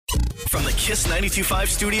From the Kiss 92.5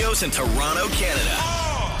 studios in Toronto, Canada.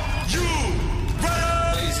 Are you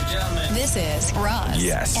ready? Ladies and gentlemen, This is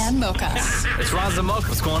Roz and Mocha. it's Roz and Mocha.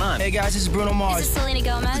 What's going on? Hey guys, this is Bruno Mars. This is Selena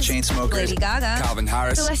Gomez. Chainsmokers. Lady Gaga. Calvin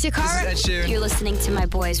Harris. Celestia Cara. This is Ed Sheeran. You're listening to my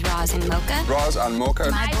boys Roz and Mocha. Roz and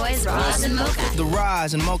Mocha. My boys Roz and Mocha. The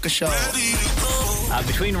Roz and Mocha Show. Ready to go.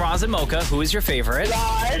 Between Roz and Mocha, who is your favorite? You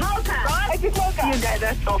guys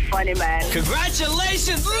are so funny, man.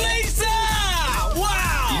 Congratulations, Lisa!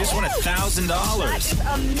 Wow! You just won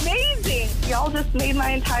 $1,000. Amazing. Y'all just made my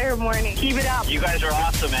entire morning. Keep it up. You guys are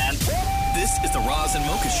awesome, man. This is the Roz and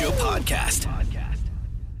Mocha Show podcast.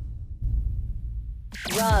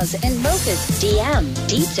 Roz and Mocha's DM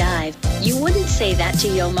Deep Dive. You wouldn't say that to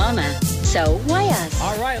your mama, so why us?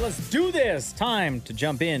 All right, let's do this. Time to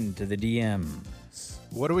jump into the DM.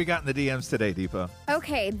 What do we got in the DMs today, Deepa?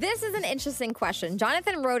 Okay, this is an interesting question.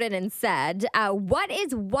 Jonathan wrote in and said, what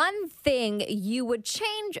is one thing you would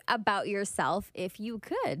change about yourself if you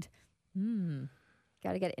could?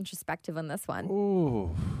 Got to get introspective on this one.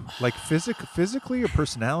 Ooh, like physically or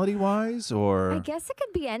personality-wise, or I guess it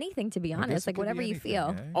could be anything, to be I guess honest, it like could be whatever you anything,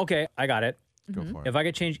 feel. eh? Okay, I got it. Go for it. If I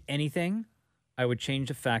could change anything, I would change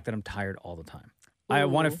the fact that I'm tired all the time. I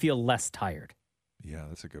want to Ooh. feel less tired. Yeah,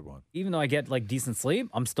 that's a good one. Even though I get like decent sleep,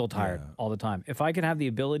 I'm still tired Yeah. all the time. If I could have the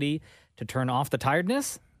ability to turn off the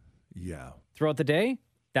tiredness Yeah, throughout the day,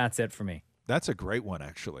 that's it for me. that's a great one,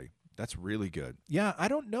 actually. That's really good. Yeah, I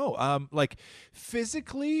don't know. Like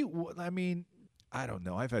physically, I mean, I don't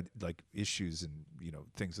know. I've had like issues and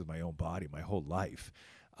things with my own body my whole life.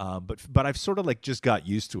 But I've sort of like just got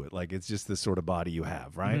used to it. Like it's just the sort of body you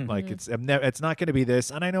have, right? Like it's not going to be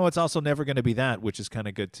this, and I know it's also never going to be that, which is kind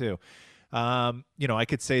of good too. I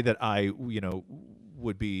could say that I,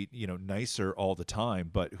 would be, nicer all the time,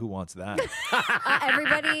 but who wants that?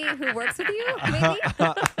 Everybody who works with you, maybe?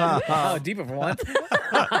 Oh, deeper for once.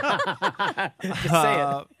 Just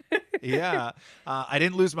say it. Yeah. I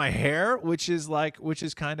didn't lose my hair, which is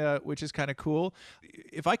kind of cool.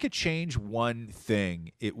 If I could change one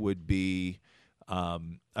thing, it would be,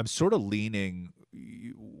 I'm sort of leaning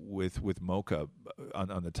with Mocha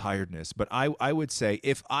on the tiredness, but I would say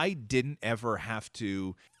if I didn't ever have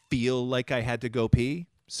to feel like I had to go pee,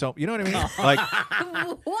 so you know what I mean? Like,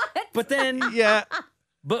 What? But then, yeah.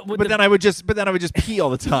 but Then I would just pee all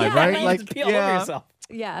the time, Yeah, right? you Like, just pee all over yourself.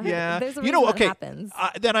 Yeah. yeah. There's a reason that happens.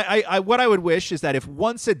 Then I what I would wish is that if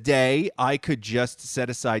once a day I could just set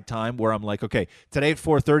aside time where I'm like, okay, today at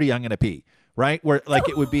 4:30 I'm gonna pee, right? Where like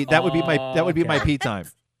it would be that would be my pee time,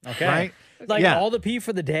 Okay. right? Like Yeah. all the pee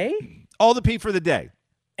for the day? All the pee for the day,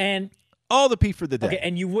 And all the pee for the day. okay,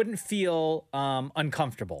 and you wouldn't feel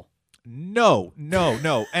uncomfortable. No,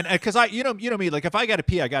 and because you know me, like if I got to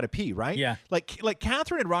pee, I got to pee, right? Yeah. Like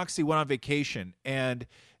Catherine and Roxy went on vacation and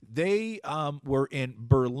they were in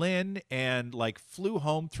Berlin and like flew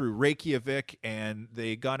home through Reykjavik and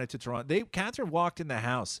they got into Toronto. Catherine walked in the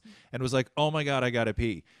house and was like, "Oh my God, I got to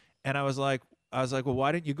pee," and I was like, well,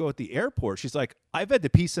 why didn't you go at the airport? She's like, I've had to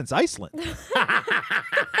pee since Iceland.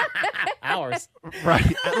 Hours. Right,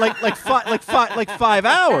 like 5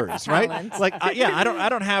 hours, right? Talent. Like, I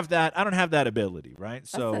don't have that. I don't have that ability, right?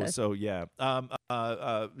 That's So yeah.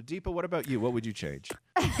 Deepa, what about you? What would you change?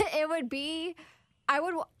 It would be, I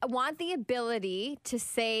would want the ability to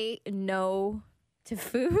say no to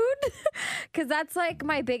food because that's like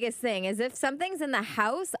my biggest thing is if something's in the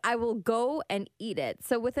house, I will go and eat it.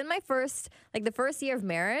 So within the first year of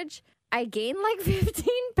marriage, I gained like 15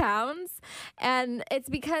 pounds. And it's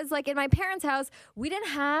because like in my parents' house, we didn't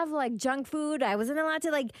have like junk food. I wasn't allowed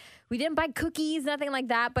to we didn't buy cookies, nothing like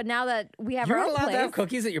that. But now that we have You're our not own allowed place, to have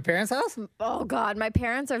cookies at your parents' house? oh God, my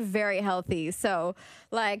parents are very healthy. So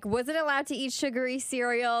like wasn't allowed to eat sugary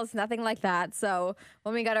cereals, nothing like that. So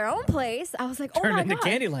when we got our own place, I was like, oh Turned my into God.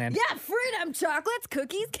 Candyland. Yeah, freedom, chocolates,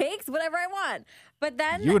 cookies, cakes, whatever I want. But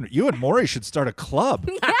then You and Maury should start a club.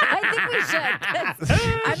 yeah, I think we should. 'cause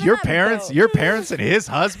I'm Your allowed to parents, go. your parents and his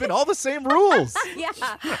husband, all the same rules. Yeah.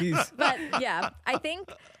 But yeah, I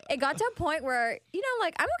think it got to a point where,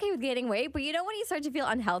 like I'm okay with gaining weight, but when you start to feel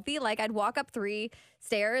unhealthy, like I'd walk up 3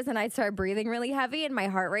 stairs and I'd start breathing really heavy and my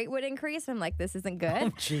heart rate would increase. I'm like, this isn't good. Oh,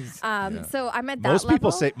 jeez. So I'm at that Most level.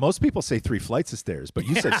 people say 3 flights of stairs, but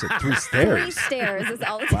you said 3 3 stairs. stairs is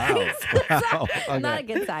all it Wow. takes. Wow. So, not a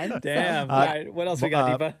Okay. good sign. Damn. So. All right. What else we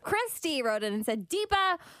got, Deepa? Christy wrote in and said,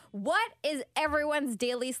 Deepa, what is everyone's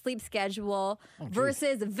daily sleep schedule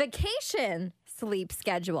versus vacation sleep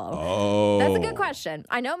schedule? Oh. That's a good question.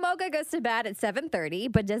 I know Mocha goes to bed at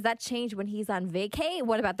 7:30, but does that change when he's on vacay?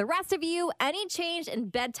 What about the rest of you? Any change in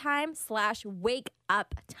bedtime /wake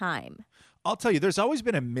up time? I'll tell you, there's always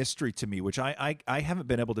been a mystery to me, which I haven't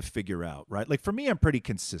been able to figure out, right? Like for me, I'm pretty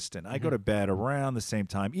consistent. I go to bed around the same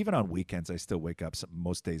time. Even on weekends, I still wake up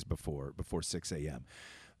most days before 6 a.m.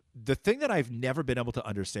 The thing that I've never been able to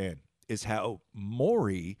understand is how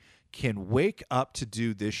Maury can wake up to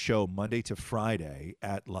do this show Monday to Friday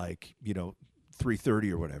at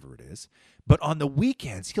 3:30 or whatever it is. But on the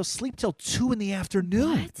weekends, he'll sleep till 2 in the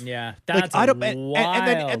afternoon. What? Yeah, that's wild.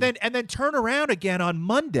 And then turn around again on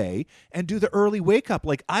Monday and do the early wake up.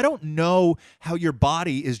 Like, I don't know how your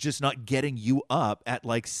body is just not getting you up at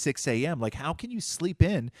 6 a.m. Like, how can you sleep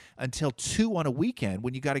in until 2 on a weekend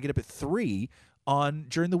when you got to get up at 3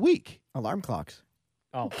 during the week? Alarm clocks.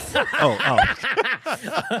 Oh. Oh.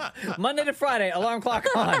 Monday to Friday, alarm clock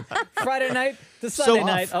on. Friday night to Sunday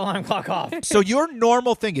night, alarm clock off. So your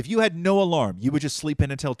normal thing, if you had no alarm, you would just sleep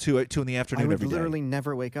in until 2 in the afternoon I would every day? literally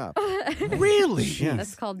never wake up. Really? Yes.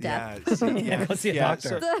 That's called death. Go see a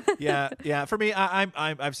doctor. Yeah. For me,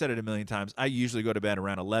 I've said it a million times. I usually go to bed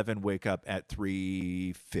around 11, wake up at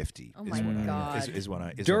 3:50. Oh my God. Is when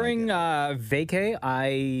I During get. vacay,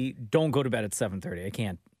 I don't go to bed at 7:30. I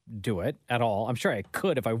can't do it at all. I'm sure I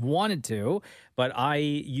could if I wanted to, but I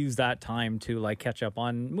use that time to catch up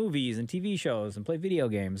on movies and TV shows and play video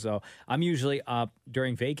games. So I'm usually up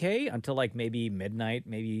during vacay until maybe midnight,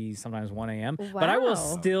 maybe sometimes 1 a.m. Wow. But I will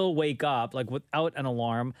still wake up without an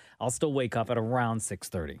alarm. I'll still wake up at around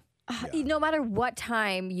 6:30. No matter what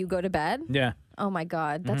time you go to bed? Yeah. Oh my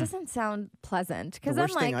God. That doesn't sound pleasant. The Because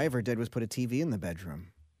worst I'm thing I ever did was put a TV in the bedroom.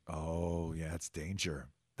 Oh, yeah, it's danger.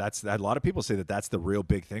 That's a lot of people say that's the real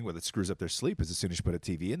big thing where it screws up their sleep is as soon as you put a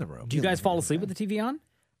TV in the room. Do you guys fall asleep with the TV on?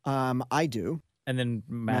 I do. And then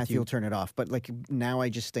Matthew will turn it off. But now I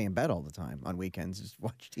just stay in bed all the time on weekends, just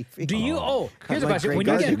watch TV. Do you? Here's a like question. great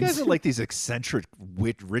When You guys are like these eccentric,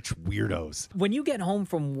 rich weirdos. when you get home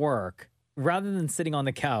from work, rather than sitting on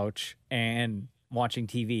the couch and watching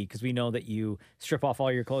TV, because we know that you strip off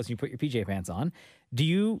all your clothes and you put your PJ pants on, do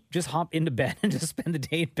you just hop into bed and just spend the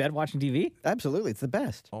day in bed watching TV? Absolutely. It's the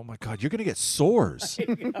best. Oh my God, you're gonna get sores,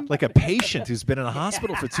 like a patient who's been in the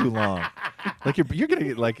hospital for too long. Like you're gonna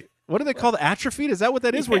get what do they call the atrophied? Is that what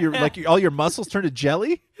that is? Where you're all your muscles turn to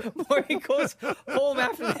jelly? Or he goes home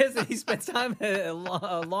after this and he spends time at a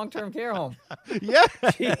long-term care home. Yeah.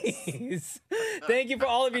 Jeez. Thank you for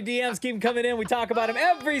all of your DMs. Keep them coming in. We talk about them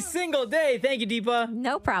every single day. Thank you, Deepa.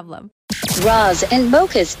 No problem. Roz and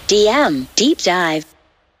Mocha's DM Deep Dive.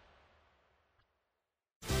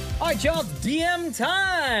 All right, y'all, DM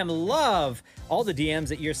time. Love all the DMs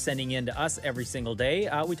that you're sending in to us every single day.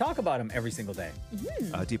 We talk about them every single day.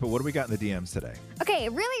 Deepa, what do we got in the DMs today? Okay,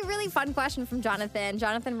 really, really fun question from Jonathan.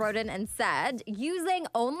 Jonathan wrote in and said, using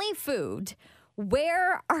only food,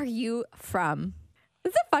 where are you from?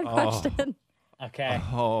 It's a fun question. Okay.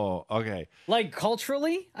 Oh, okay. Like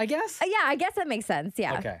culturally, I guess? Yeah, I guess that makes sense.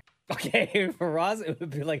 Yeah. Okay, for Roz, it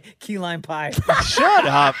would be like key lime pie. Shut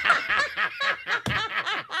up.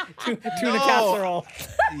 Tuna casserole.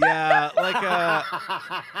 Yeah,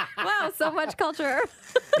 Wow, so much culture.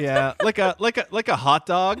 yeah, like a hot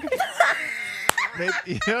dog. Maybe,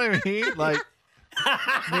 you know what I mean?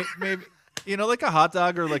 Maybe like a hot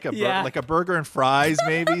dog or like a burger and fries,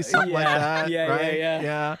 maybe something like that.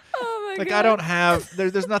 Yeah. Oh my God. I don't have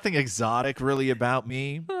there's nothing exotic really about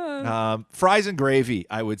me. Fries and gravy,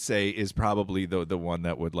 I would say, is probably the one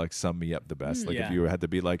that would sum me up the best. If you had to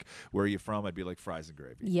be where are you from? I'd be like fries and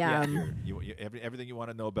gravy. Yeah. Everything you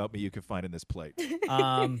want to know about me, you can find in this plate.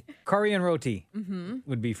 Curry and roti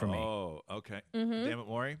would be for me. Oh, okay. Damn it,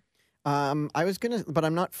 Maury. I was gonna, but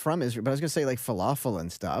I'm not from Israel. But I was gonna say falafel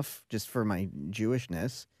and stuff, just for my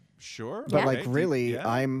Jewishness. Sure. But okay. really,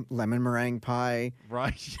 I'm lemon meringue pie.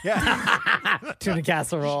 Right. Yeah. Tuna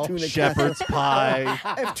casserole. Shepherd's pie.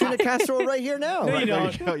 I have tuna casserole right here now. No, you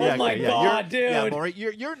don't. Oh my God, dude. Yeah, Maury,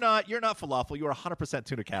 you're not falafel. You are 100%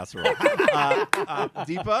 tuna casserole.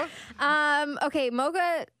 Deepa? Okay,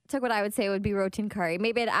 Mocha took what I would say would be roti and curry.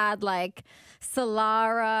 Maybe I'd add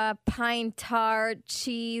Solara, pine tart,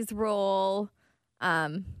 cheese roll. Yeah,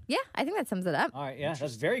 I think that sums it up. All right, yeah,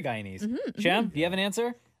 that's very Guyanese. Shem, do you have an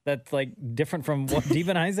answer that's different from what Deepa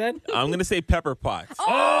and I said? I'm going to say pepper pots.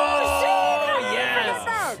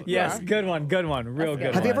 Yes, good one, real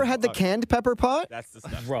good. Have you ever had the canned pepper pot? That's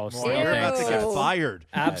disgusting. Gross. Maury, you're about to get fired.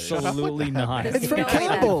 Absolutely not. It's from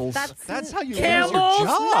Campbell's. That's how you Campbell's? lose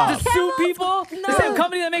your job. The soup people? The same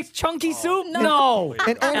company that makes chunky soup? No.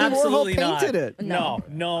 And Andy Absolutely Warhol painted not. it.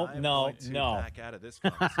 No. I'm going to back out of this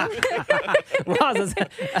conversation. Roz,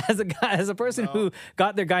 as a person who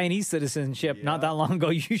got their Guyanese citizenship not that long ago,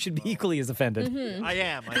 you should be equally as offended. I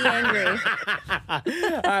am. Be angry. All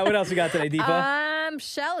right, what else we got today, Deepa?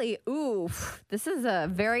 Shelly. Ooh, this is a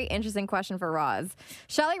very interesting question for Roz.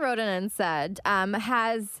 Shelly wrote in and said,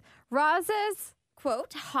 has Roz's,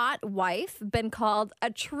 quote, hot wife been called a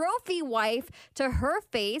trophy wife to her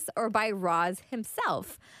face or by Roz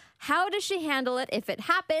himself? How does she handle it if it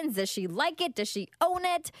happens? Does she like it? Does she own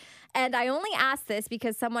it? And I only asked this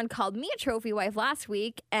because someone called me a trophy wife last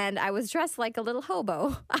week and I was dressed like a little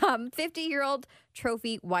hobo. 50-year-old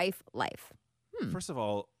trophy wife life. First of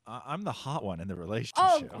all, I'm the hot one in the relationship.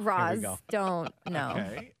 Oh, Roz, don't. No.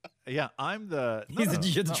 Okay. Yeah, I'm the... You're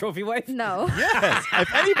the trophy wife? No. Yes.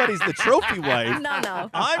 If anybody's the trophy wife, No.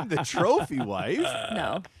 I'm the trophy wife.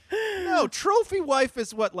 No. No, trophy wife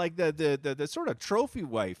is what, like, the sort of trophy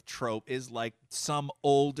wife trope is like some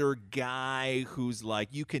older guy who's like,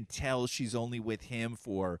 you can tell she's only with him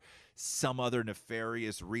for some other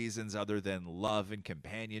nefarious reasons other than love and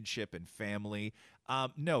companionship and family.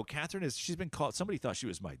 No, Catherine she's been called, somebody thought she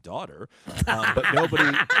was my daughter, but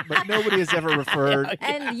nobody has ever referred.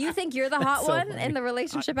 And you think you're the hot so one funny. in the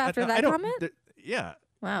relationship after I that don't- comment? Yeah.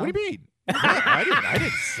 Wow. What do you mean? I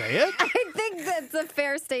didn't say it. I think that's a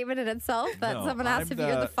fair statement in itself that No, someone asked I'm if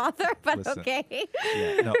you're the father, but listen. okay.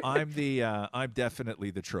 Yeah, no, I'm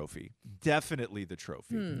definitely the trophy. Definitely the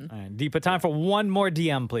trophy. All right, Deepa, time for one more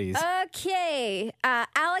DM, please. Okay.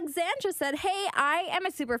 Alexandra said, hey, I am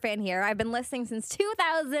a super fan here. I've been listening since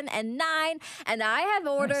 2009, and I have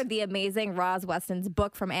ordered the amazing Roz Weston's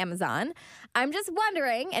book from Amazon. I'm just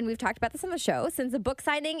wondering, and we've talked about this on the show, since the book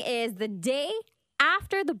signing is the day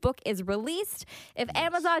after the book is released, if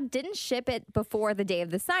Amazon didn't ship it before the day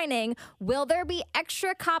of the signing, will there be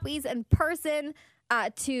extra copies in person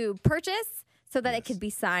to purchase so that it could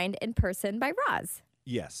be signed in person by Roz?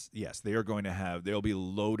 Yes. They are going to have. They'll be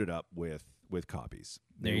loaded up with copies.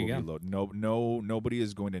 There you go. Nobody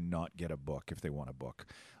is going to not get a book if they want a book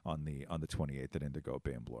on the 28th at Indigo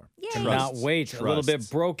Bay and Bloor. Cannot wait. A little bit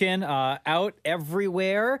broken. Out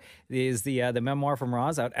everywhere is the memoir from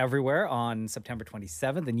Roz. Out everywhere on September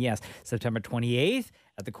 27th, and yes, September 28th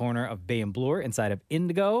at the corner of Bay and Bloor inside of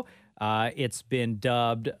Indigo. It's been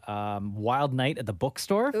dubbed Wild Night at the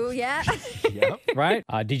Bookstore. Ooh, yeah. Yep. Right?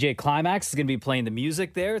 DJ Climax is going to be playing the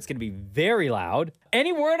music there. It's going to be very loud.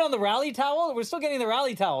 Any word on the rally towel? We're still getting the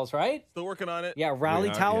rally towels, right? Still working on it. Yeah, rally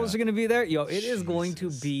towels are going to be there. Yo, it is going to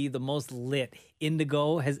be the most lit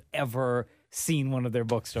Indigo has ever seen one of their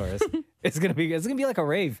bookstores. It's gonna be like a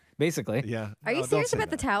rave, basically. Yeah. Are you serious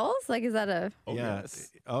about the towels? Like, is that a... Oh, yeah.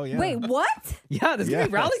 Oh, yeah. Wait, what? Yeah, there's gonna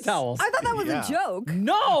be rally towels. I thought that was Yeah. a joke.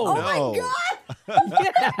 No. Oh, my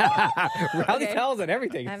God. Rally Okay. towels and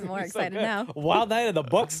everything. I'm more It's so excited good. now. Wild Night at the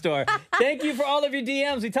Bookstore. Thank you for all of your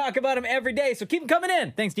DMs. We talk about them every day, so keep them coming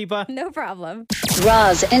in. Thanks, Deepa. No problem.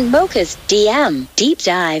 Roz and Mocha's DM Deep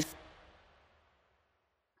Dive.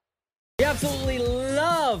 We absolutely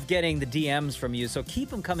love getting the DMs from you, so keep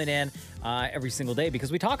them coming in every single day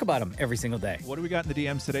because we talk about them every single day. What do we got in the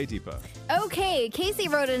DMs today, Deepa? Okay, Casey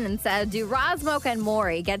wrote in and said, do Roz, Mocha, and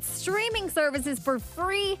Maury get streaming services for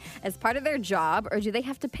free as part of their job, or do they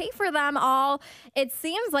have to pay for them all? It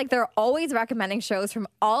seems like they're always recommending shows from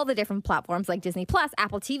all the different platforms like Disney Plus,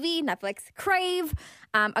 Apple TV, Netflix, Crave.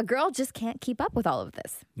 A girl just can't keep up with all of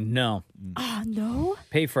this. No. Oh, no?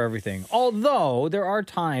 Pay for everything. Although there are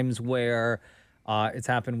times where it's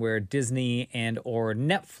happened where Disney and or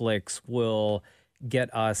Netflix will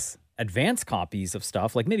get us advance copies of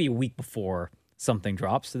stuff, like maybe a week before something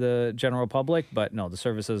drops to the general public. But no, the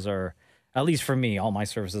services are, at least for me, all my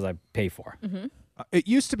services I pay for. Mm-hmm. It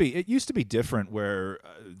used to be different where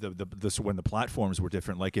when the platforms were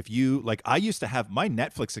different. Like if you, like I used to have, my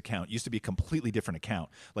Netflix account used to be a completely different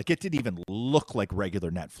account. Like it didn't even look like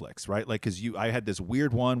regular Netflix, right? Like because I had this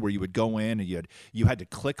weird one where you would go in and you had to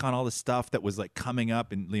click on all the stuff that was like coming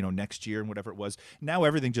up and next year and whatever it was. Now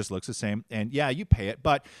everything just looks the same, and yeah, you pay it,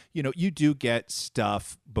 but you do get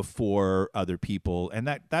stuff before other people, and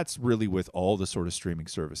that's really with all the sort of streaming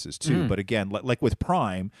services too. But again, like with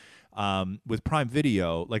Prime. With Prime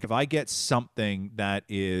Video, like if I get something that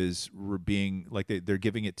is being like they're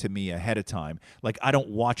giving it to me ahead of time, like I don't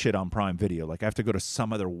watch it on Prime Video. Like I have to go to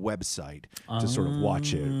some other website to sort of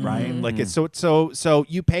watch it, right? Like it's so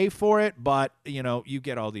you pay for it, but you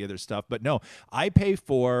get all the other stuff. But no, I pay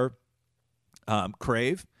for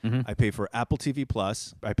Crave. I pay for Apple TV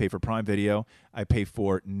Plus. I pay for Prime Video. I pay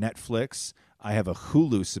for Netflix. I have a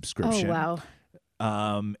Hulu subscription. Oh, wow.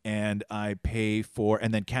 And I pay for,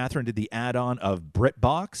 and then Catherine did the add-on of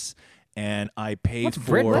BritBox, and I pay What's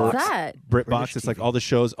for BritBox? What's that? BritBox. British It's like TV.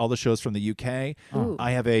 all the shows from the UK.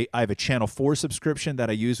 I have a Channel 4 subscription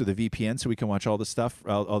that I use with a VPN, so we can watch all the stuff,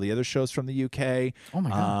 all the other shows from the UK. Oh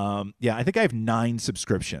my God. Yeah, I think I have 9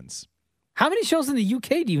 subscriptions. How many shows in the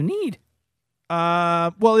UK do you need?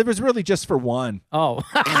 Well, it was really just for one. Oh.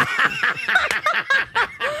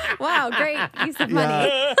 Wow, great use of money.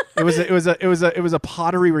 Yeah. It was a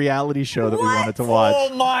pottery reality show that we wanted to watch.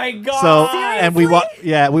 Oh my God. So and we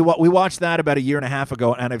watched that about a year and a half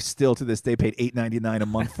ago, and I've still to this day paid $8.99 a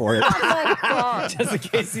month for it. Oh my God. Just in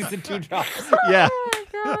case season 2 drops. Yeah. Oh my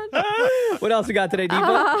God. What else we got today,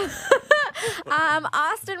 Deepa?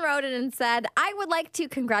 Austin wrote it and said, I would like to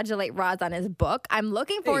congratulate Roz on his book. I'm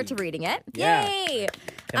looking forward to reading it. Yeah. Yay!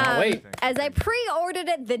 Cannot wait. As I pre-ordered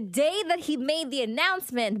it the day that he made the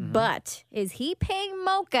announcement, but is he paying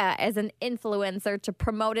Mocha as an influencer to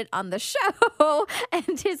promote it on the show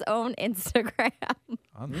and his own Instagram?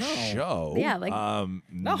 On the show? Yeah, like no.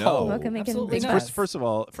 Mocha making videos. First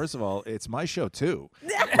of all, it's my show too.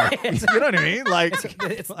 Like, you know what I mean? Like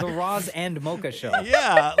It's the Roz and Mocha show.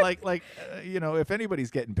 yeah, if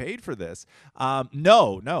anybody's getting paid for this,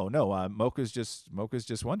 no. Mocha's just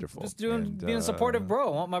wonderful. Just being And, a supportive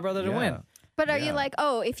bro. I want my brother to yeah. win. But are you like,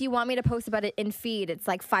 oh, if you want me to post about it in feed, it's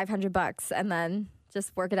like $500 and then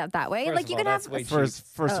just work it out that way? First like of you all, can have that's way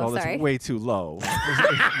First of all, sorry. that's way too low.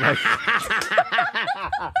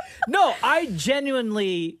 No, I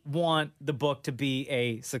genuinely want the book to be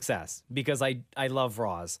a success because I love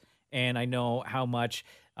Roz and I know how much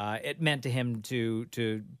it meant to him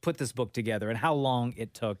to put this book together and how long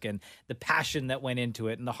it took and the passion that went into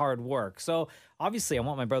it and the hard work. So obviously I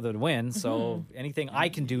want my brother to win. So anything I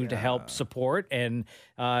can do to help support and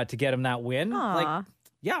to get him that win, like,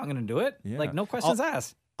 yeah, I'm going to do it. Yeah. Like no questions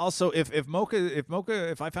asked. Also, if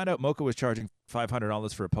I found out Mocha was charging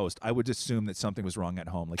 $500 for a post, I would assume that something was wrong at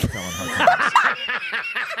home, like he fell on hard times.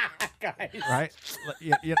 Guys. Right?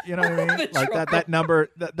 You know what I mean? Like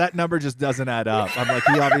that number just doesn't add up. I'm like,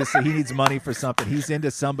 he needs money for something. He's into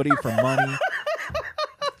somebody for money.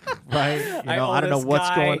 Right? I I don't know this what's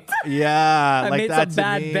guy. going. Yeah, I like made that's some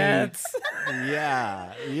bad me. bets.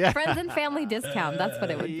 Yeah. friends and family discount. That's what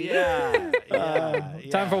it would be. Yeah.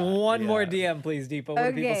 Time for one more DM, please, Deepa. What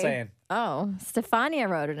are people saying? Oh, Stefania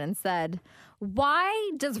wrote it and said,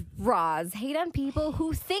 why does Roz hate on people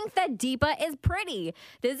who think that Deepa is pretty?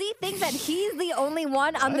 Does he think that he's the only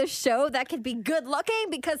one on the show that could be good looking?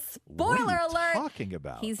 Because spoiler alert, Talking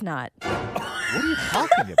about? he's not. What are you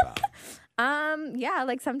talking about? Yeah,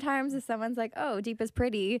 like sometimes if someone's like, oh, Deepa's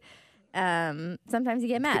pretty, sometimes you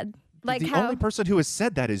get mad. Like the how only person who has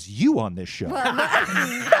said that is you on this show.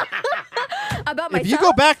 about myself. If you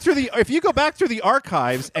go back through the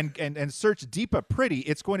archives and search Deepa pretty,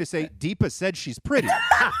 it's going to say Deepa said she's pretty.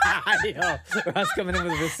 Yo, Roz coming in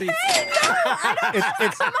with receipts.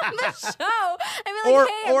 It's I'm on the show. I mean, like,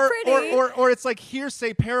 hey, I'm pretty. or it's like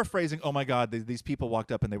hearsay paraphrasing. Oh my God, these people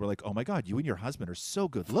walked up and they were like, oh my God, you and your husband are so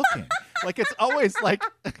good looking. Like it's always like,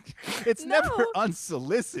 it's never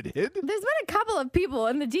unsolicited. There's been a couple of people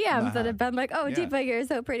in the DMs that have been like, oh, Deepa, you're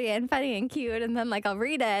so pretty and funny and cute. And then like I'll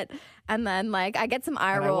read it and then like I get some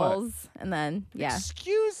eye rolls and then yeah.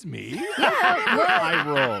 Excuse me? Yeah, well, Eye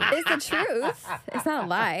roll. it's the truth. It's not a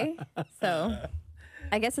lie. So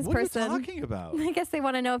I guess this What person. are you talking about? I guess they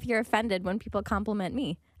want to know if you're offended when people compliment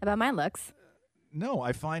me about my looks. No,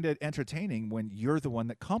 I find it entertaining when you're the one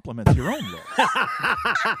that compliments your own looks.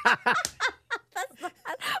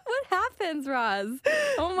 What happens, Roz?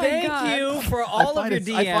 Oh my Thank God. you for all of your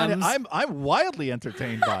DMs. I'm wildly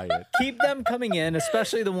entertained by it. Keep them coming in,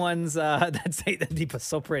 especially the ones that say that Deepa's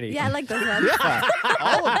so pretty. Yeah, I like those ones. Yeah,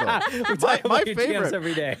 all of them. We talk my about your DMs favorite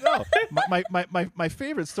every day. No, my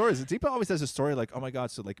favorite story is Deepa always has a story like, oh my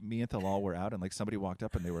God, so like me and Talal were out and like somebody walked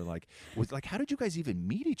up and they were like, how did you guys even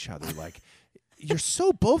meet each other? Like, you're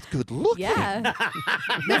so both good looking. Yeah.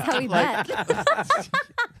 That's how we met.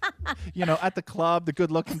 At the club, the good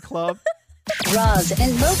looking club. Roz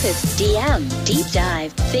and Mocha's DM Deep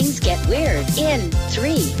Dive. Things get weird in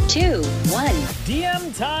 3, 2, 1.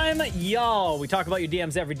 DM time, y'all. We talk about your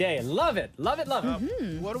DMs every day. Love it. Love it. Love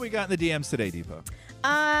it. What do we got in the DMs today, Deepa?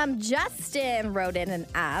 Justin wrote in and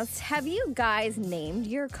asked, have you guys named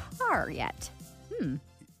your car yet?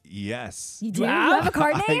 Yes. You do? You have a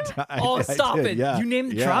car name? Oh, stop did, it. yeah. You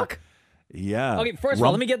named the Yeah. truck? Yeah. Okay, first of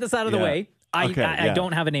all, let me get this out of the Yeah. way. I Yeah.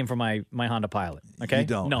 don't have a name for my Honda Pilot. Okay? You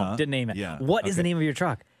don't, No, huh? didn't name it. Yeah. What is the Okay. name of your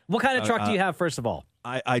truck? What kind of truck do you have, first of all?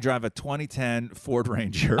 I drive a 2010 Ford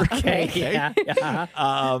Ranger. Okay. Yeah.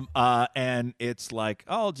 And it's like,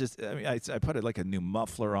 I put it like a new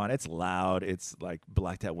muffler on. It's loud. It's like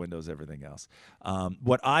blacked out windows, everything else.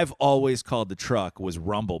 What I've always called the truck was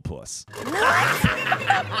Rumblepuss.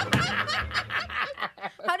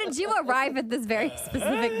 How did you arrive at this very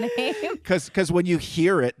specific name? Because when you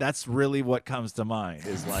hear it, that's really what comes to mind.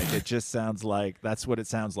 Is like it just sounds like that's what it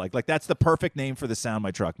sounds like. Like that's the perfect name for the sound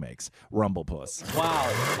my truck makes. Rumblepuss.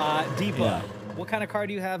 Wow. Deepa, Yeah. what kind of car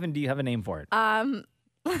do you have, and do you have a name for it? I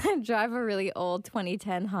drive a really old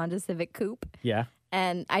 2010 Honda Civic Coupe, Yeah.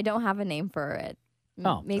 and I don't have a name for it.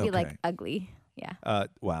 Oh, Maybe like okay. ugly. Yeah.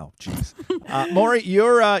 Wow. Jeez. Maury,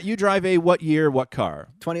 you drive a what year, what car?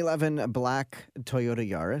 2011 black Toyota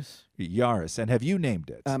Yaris. Yaris. And have you named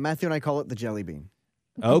it? Matthew and I call it the Jelly Bean.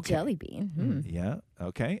 Okay. Jelly bean. Yeah.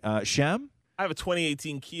 Okay. Shem? I have a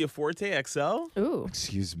 2018 Kia Forte XL. Ooh.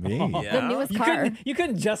 Excuse me. Yeah. The newest car. You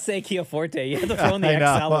couldn't just say Kia Forte. You had to throw in the I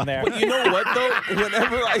know. XL in there. But you know what, though?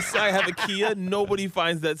 Whenever I say I have a Kia, nobody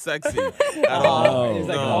finds that sexy at all. Oh, he's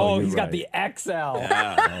like, no, he's you're got right. the XL.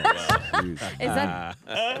 Is that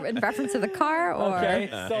in reference to the car or? Okay,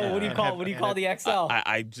 so what do you call the XL?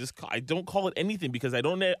 I don't call it anything because I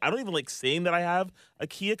don't even like saying that I have a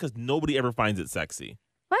Kia because nobody ever finds it sexy.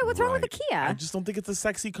 Why? What's wrong with the I Kia? just don't think it's a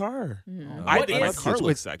sexy car. What I think my is- car it's-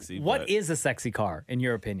 looks sexy. What but, is a sexy car, in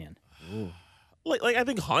your opinion? like I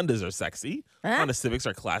think Hondas are sexy. Huh? Honda Civics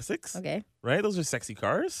are classics. Okay. Right? Those are sexy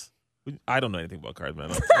cars. I don't know anything about cars, man.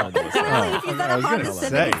 If you said a Honda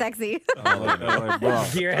Civic is sexy.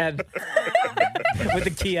 Gearhead with the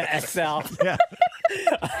Kia XL. Yeah.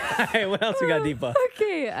 All right, what else we got, Deepa?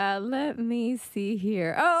 Okay, let me see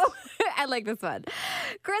here. Oh, I like this one.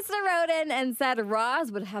 Krista wrote in and said, Roz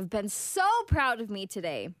would have been so proud of me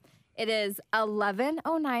today. It is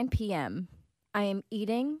 11:09 p.m. I am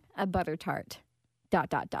eating a butter tart, ...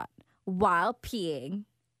 while peeing.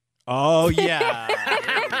 Oh, yeah.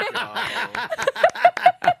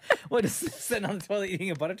 What is sitting on the toilet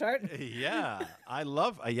eating a butter tart? Yeah,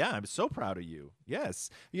 I'm so proud of you. Yes.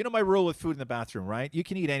 You know my rule with food in the bathroom, right? You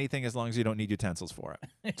can eat anything as long as you don't need utensils for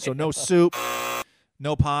it. So no soup,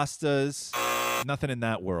 no pastas, nothing in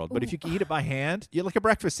that world. But if you can eat it by hand, you're like a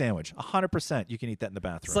breakfast sandwich. 100% you can eat that in the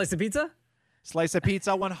bathroom. Slice of pizza? Slice of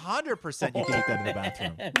pizza, 100% you can eat that in the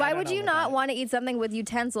bathroom. Why would you not want to eat something with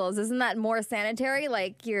utensils? Isn't that more sanitary?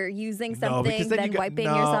 Like you're using something, then then wiping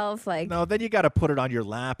yourself? Like no, then you got to put it on your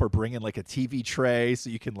lap or bring in like a TV tray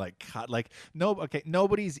so you can like cut. Like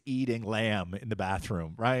nobody's eating lamb in the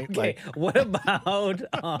bathroom, right? Okay, Like, what about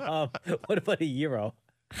a gyro?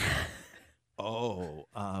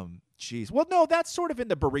 Jeez. Well, no, that's sort of in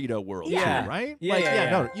the burrito world, Yeah. too, right? Yeah, like, yeah.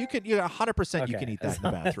 no, you can. 100% you Okay, can eat that as in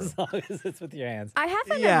the long- bathroom. As long as it's with your hands. I have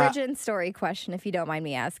an Yeah. origin story question, if you don't mind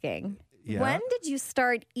me asking. Yeah. When did you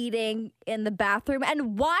start eating in the bathroom,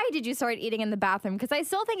 and why did you start eating in the bathroom? Because I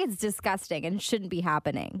still think it's disgusting and shouldn't be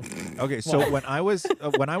happening. Okay, so when I was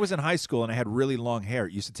in high school and I had really long hair,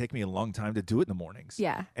 it used to take me a long time to do it in the mornings.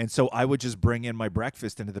 Yeah. And so I would just bring in my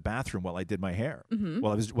breakfast into the bathroom while I did my hair,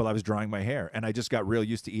 while I was drying my hair, and I just got real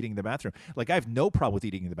used to eating in the bathroom. Like I have no problem with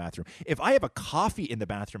eating in the bathroom. If I have a coffee in the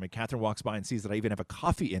bathroom and Catherine walks by and sees that I even have a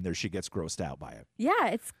coffee in there, she gets grossed out by it. Yeah,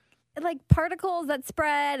 it's like particles that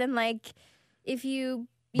spread, and like if you.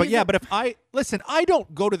 But use yeah, it- but if I I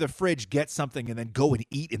don't go to the fridge, get something, and then go and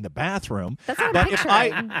eat in the bathroom. That's what I'm But if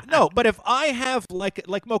picturing. but if I have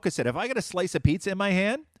like Mocha said, if I got a slice of pizza in my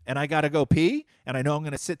hand and I gotta go pee, and I know I'm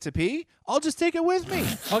gonna sit to pee, I'll just take it with me.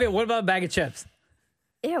 Okay, what about a bag of chips?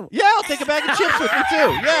 Ew. Yeah, I'll take a bag of chips with me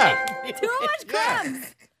too. Yeah. Too much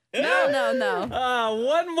crumbs. No.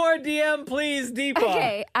 One more DM, please, Deepa.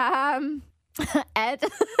 Okay.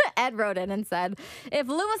 Ed wrote in and said, if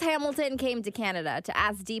Lewis Hamilton came to Canada to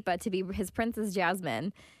ask Deepa to be his Princess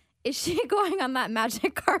Jasmine, is she going on that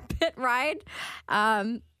magic carpet ride?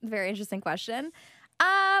 Very interesting question.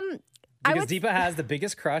 Because Deepa has the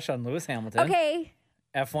biggest crush on Lewis Hamilton. Okay.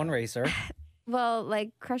 F1 racer. Well,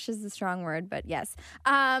 like crush is a strong word, but yes.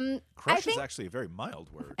 Crush is actually a very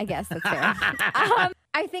mild word. I guess that's fair.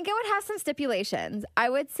 I think it would have some stipulations. I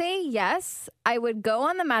would say yes. I would go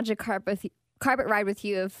on the magic carpet ride with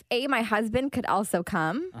you if my husband could also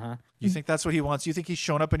come. You think that's what he wants? You think he's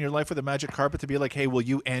shown up in your life with a magic carpet to be like, hey, will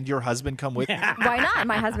you and your husband come with me? Why not?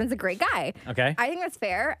 My husband's a great guy. Okay. I think that's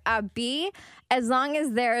fair. B, as long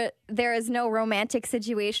as there is no romantic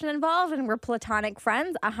situation involved and we're platonic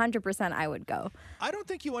friends, 100% I would go. I don't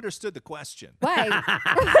think you understood the question. Why?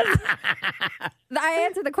 I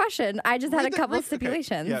answered the question. I just had a couple of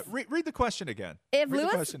stipulations. Okay. Yeah, read the question again. If read the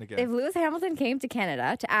Lewis, question again. if Lewis Hamilton came to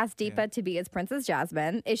Canada to ask Deepa to be his Princess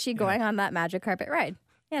Jasmine, is she going on that magic carpet ride?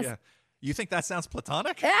 Yes. Yeah. You think that sounds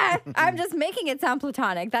platonic? Yeah, I'm just making it sound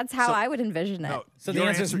platonic. That's how I would envision it. No. So the your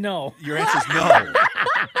answer is no. Your answer is no.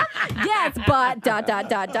 Yes, but ...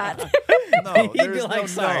 No, He'd be there's like, no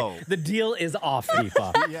sorry, no. the deal is off,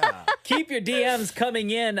 Deepa. Yeah. Keep your DMs coming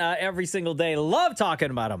in every single day. Love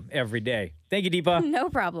talking about them every day. Thank you, Deepa. No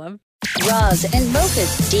problem. Roz and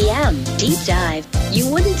Mocha's DM Deep Dive.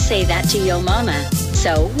 You wouldn't say that to your mama.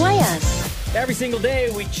 So why us? Every single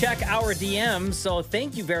day we check our DMs, so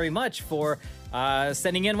thank you very much for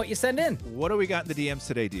sending in what you send in. What do we got in the DMs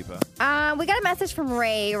today, Deepa? We got a message from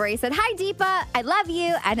Ray where he said, "Hi, Deepa. I love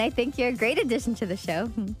you, and I think you're a great addition to the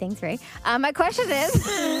show." Thanks, Ray. My question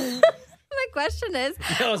is... My question is...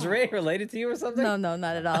 No, is Ray related to you or something? No,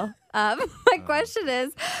 not at all. My question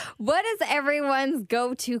is, what is everyone's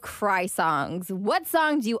go-to cry songs? What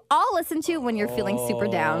song do you all listen to when you're feeling super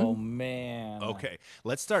Oh, down? man. Okay,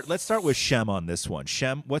 let's start with Shem on this one.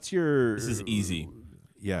 Shem, what's your... This is easy.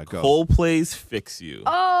 Yeah, go. Coldplay's Fix You.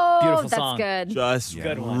 Oh, Beautiful that's song. good. Just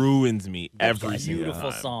Good one. ruins me every single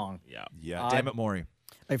Beautiful time. song. Yeah. Yeah, damn it, Maury.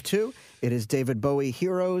 I have two. It is David Bowie,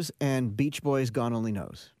 Heroes, and Beach Boys, God Only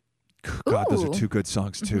Knows. God, those are Ooh. two good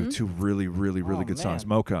songs, too. Two really, really, really Oh, good songs.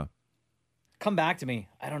 man. Mocha. Come back to me.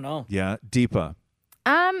 I don't know. Yeah, Deepa.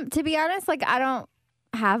 To be honest, like, I don't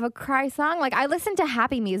have a cry song. Like, I listen to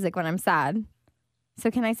happy music when I'm sad. So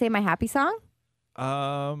can I say my happy song?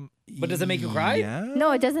 But does it make you cry? Yeah.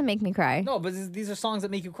 No, it doesn't make me cry. No, but these are songs that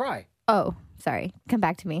make you cry. Oh, sorry. Come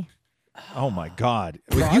back to me. Oh, my God.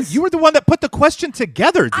 Roz? You were the one that put the question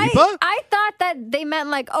together, Deepa. I thought that they meant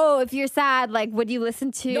like, oh, if you're sad, like, would you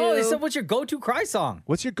listen to... No, they said, what's your go-to cry song?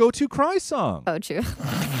 What's your go-to cry song? Oh, true.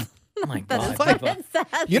 Oh, my God. Like- Deepa.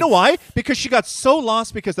 You know why? Because she got so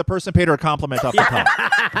lost because the person paid her a compliment off the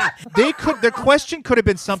top. Their question could have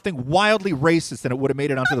been something wildly racist and it would have made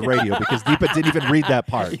it onto the radio because Deepa didn't even read that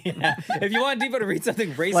part. Yeah. If you want Deepa to read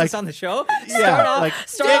something racist Like- on the show, Yeah,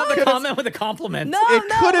 start it off the could've- comment with a compliment. No, It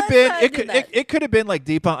could have been. let's not do that. It could have been like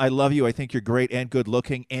Deepa. I love you. I think you're great and good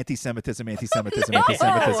looking. Anti-Semitism. Anti-Semitism.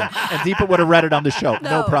 Anti-Semitism. And Deepa would have read it on the show.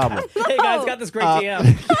 No No. problem. Hey, guys, got this great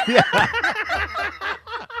DM.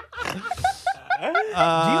 Do you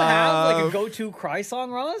have like a go-to cry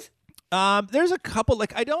song, Roz? There's a couple.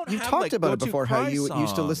 Like I don't. You have, talked like, about it go-to before, how cry you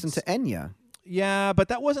used to listen to songs. Enya. Yeah, but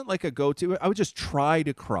that wasn't like a go-to. I would just try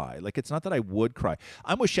to cry. Like it's not that I would cry.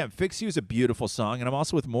 I'm with Shem. Fix You is a beautiful song, and I'm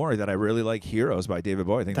also with Maury that I really like Heroes by David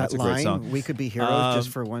Bowie. I think That that's a line, great song. "We could be heroes just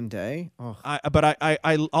for one day." Oh, But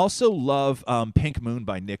I also love Pink Moon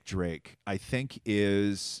by Nick Drake. I think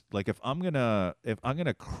is like if I'm gonna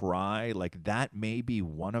cry, like that may be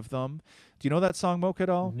one of them. Do you know that song, Mocha, at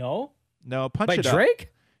all? No, punch By it up. Drake?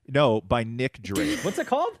 No, by Nick Drake. What's it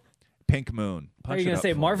called? Pink Moon. Are Punch you it going to up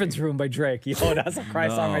say for Marvin's me. Room by Drake? Yo, that's a cry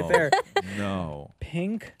song right there. No.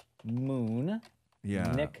 Pink Moon,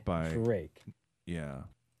 Yeah. Nick by Drake. Yeah.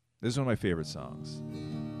 This is one of my favorite songs.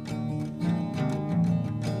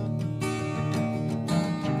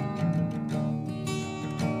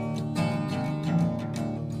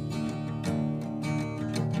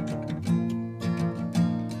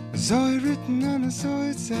 I saw it written and I saw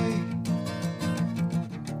it say,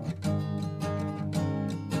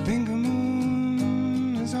 Pink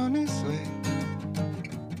moon is on its way.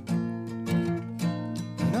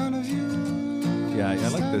 None of you. Yeah, I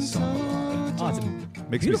like this song a lot. Oh, it's a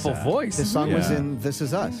Makes beautiful me sad. voice. this song was Yeah. in This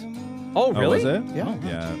Is Us. Oh, really? was it? Yeah.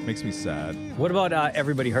 Yeah, it makes me sad. What about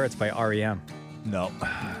Everybody Hurts by REM? No,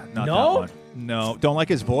 not No? that one. No, don't like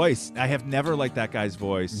his voice. I have never liked that guy's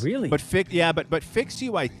voice. Really? But Fix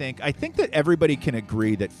You. I think that everybody can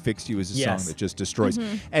agree that Fix You is a Yes. song that just destroys.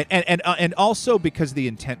 And also because the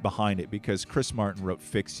intent behind it, because Chris Martin wrote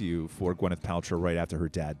Fix You for Gwyneth Paltrow right after her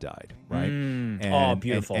dad died, right? Oh,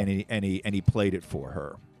 beautiful. And he played it for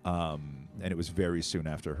her. And it was very soon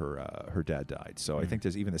after her dad died. So I think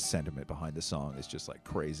there's even the sentiment behind the song is just like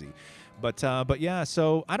crazy. But yeah,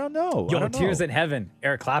 so I don't know. I Yo, don't Tears know. in Heaven,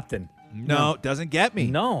 Eric Clapton. No, doesn't get me.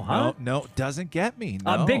 No, huh? No, doesn't get me.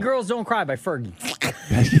 No. Big Girls Don't Cry by Fergie.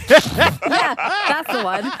 Yeah, that's the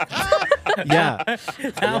one. Yeah.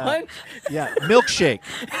 That one? Yeah. Milkshake.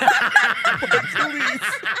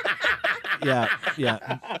 Yeah.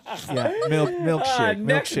 Milkshake.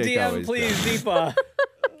 Next Milkshake DM, always please, does.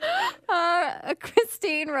 Deepa.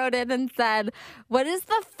 Christine wrote in and said, what is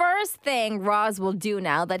the first thing Roz will do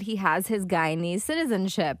now that he has his Guyanese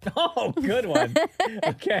citizenship? Oh, good one.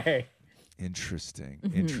 Okay. Interesting.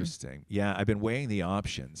 Interesting. Yeah, I've been weighing the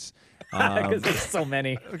options. Because there's so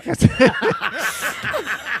many.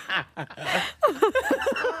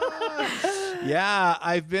 Yeah,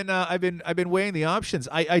 I've been weighing the options.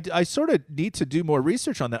 I sort of need to do more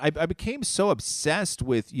research on that. I became so obsessed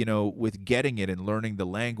with with getting it and learning the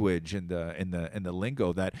language and the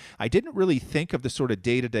lingo that I didn't really think of the sort of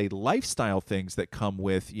day-to-day lifestyle things that come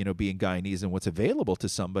with being Guyanese and what's available to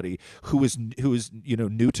somebody who is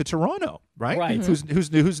new to Toronto. right? Right. Who's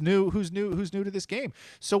new to this game.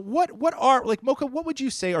 So what are, like, Mocha, what would you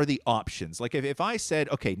say are the options? Like if I said,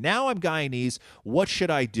 okay, now I'm Guyanese, what should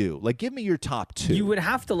I do? Like, give me your top 2. You would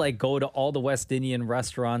have to like go to all the West Indian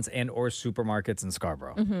restaurants and or supermarkets in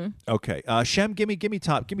Scarborough. Mm-hmm. Okay. Shem, give me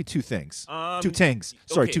 2 things. 2 things.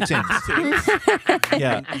 Sorry, okay. 2 things.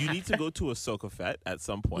 Yeah. You need to go to a soca fete at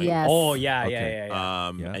some point. Yes. Oh yeah, Okay. yeah.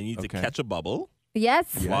 And you need to catch a bubble Yes.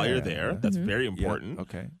 while you're there. That's very important.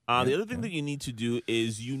 Okay. The other thing that you need to do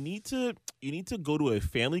is you need to go to a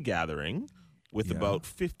family gathering with about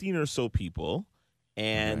 15 or so people,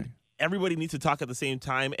 and everybody needs to talk at the same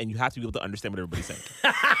time, and you have to be able to understand what everybody's saying.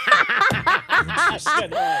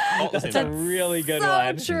 That's a really good so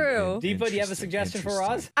one. true. Deepa, do you have a suggestion for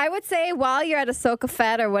Roz? I would say while you're at a soca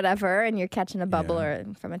fete or whatever and you're catching a bubble or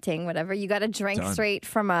from a ting, whatever, you got to drink straight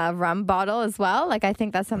from a rum bottle as well. Like, I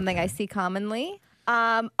think that's something I see commonly.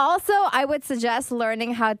 Also, I would suggest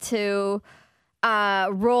learning how to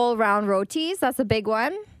roll round rotis. That's a big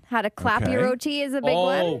one. How to clap your roti is a big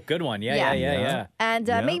one. Oh, good one. Yeah. And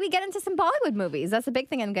maybe get into some Bollywood movies. That's a big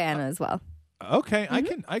thing in Guyana as well. Okay,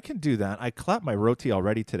 I can do that. I clapped my roti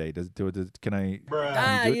already today. Can I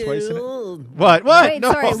do it twice? What? Wait,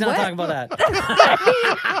 No. sorry, He's not what? talking about that.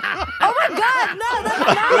 Oh my God, no, that's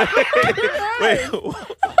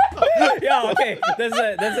not. Yeah, okay. That's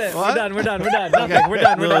it. We're done. Nothing. We're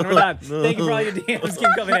done. Thank you for all your DMs. Keep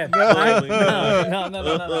coming in. No.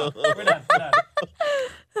 We're done.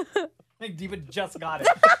 I think Deepa just got it.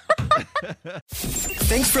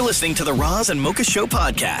 Thanks for listening to the Roz and Mocha Show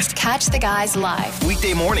podcast. Catch the guys live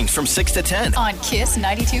Weekday mornings from 6 to 10. on Kiss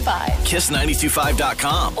 92.5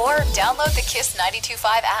 Kiss925.com. or download the Kiss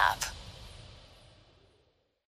 92.5 app.